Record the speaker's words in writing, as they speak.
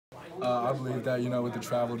I believe that, with the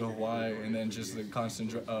travel to Hawaii and then just the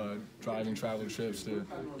constant driving travel trips to,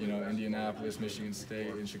 Indianapolis, Michigan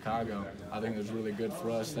State, and Chicago, I think it's really good for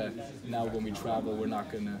us that now when we travel, we're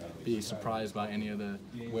not going to be surprised by any of the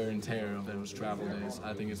wear and tear of those travel days.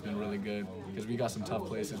 I think it's been really good because we got some tough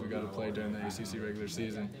places we got to play during the ACC regular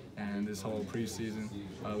season, and this whole preseason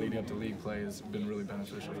leading up to league play has been really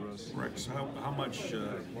beneficial for us. Rex, how much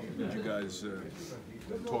did you guys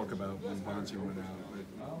talk about when Bonzi went out?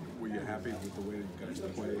 Were you happy with the way you guys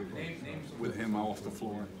played with him off the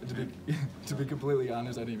floor? To be completely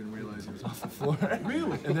honest, I didn't even realize he was off the floor.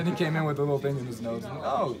 Really? And then he came in with a little thing in his nose. And,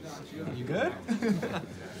 oh, you good?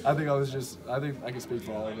 I think I can speak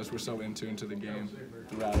for all of us. We're so in tune to the game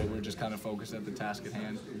throughout it. We're just kind of focused at the task at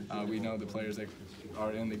hand. We know the players that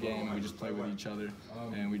are in the game, and we just play with each other,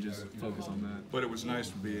 and we just focus on that. But it was nice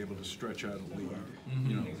to be able to stretch out a lead,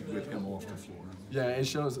 with him off the floor. Yeah, it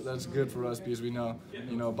shows that's good for us because we know,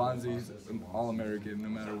 Bonzi's an All-American no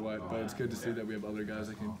matter what, but it's good to see that we have other guys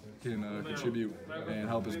that can contribute and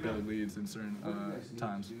help us build leads in certain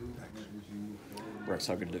times. Rex,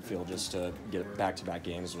 how good did it feel just to get back-to-back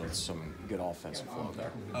games with some good offensive flow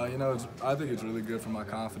there? I think it's really good for my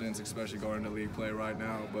confidence, especially going into league play right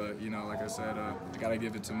now. But, like I said, I got to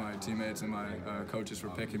give it to my teammates and my coaches for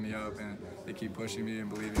picking me up, and they keep pushing me and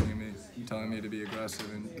believing in me, telling me to be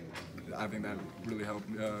aggressive, and I think that really helped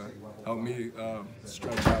me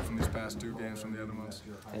stretch out from these past 2 games from the other months.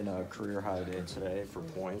 And a career high day today for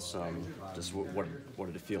points. Just what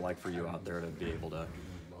did it feel like for you out there to be able to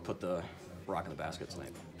put the rock in the basket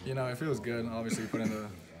tonight? It feels good. Obviously, putting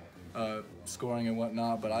the scoring and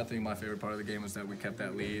whatnot, but I think my favorite part of the game was that we kept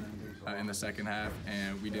that lead in the second half,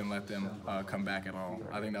 and we didn't let them come back at all.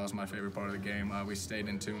 I think that was my favorite part of the game. We stayed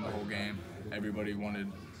in tune the whole game. Everybody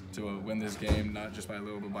wanted to win this game, not just by a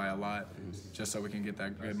little, but by a lot, just so we can get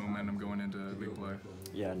that good momentum going into league play.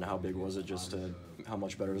 Yeah, and how big was it how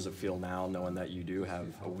much better does it feel now knowing that you do have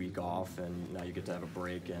a week off and now you get to have a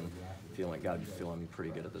break and gotta be feeling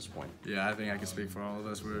pretty good at this point? Yeah, I think I can speak for all of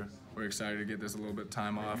us. We're excited to get this a little bit of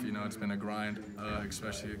time off. It's been a grind,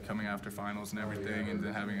 especially coming after finals and everything, and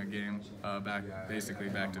then having a game basically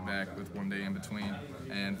back-to-back with 1 day in between.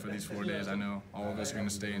 And for these 4 days, I know all of us are going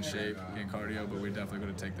to stay in shape, get cardio, but we're definitely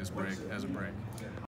going to take this break as a break.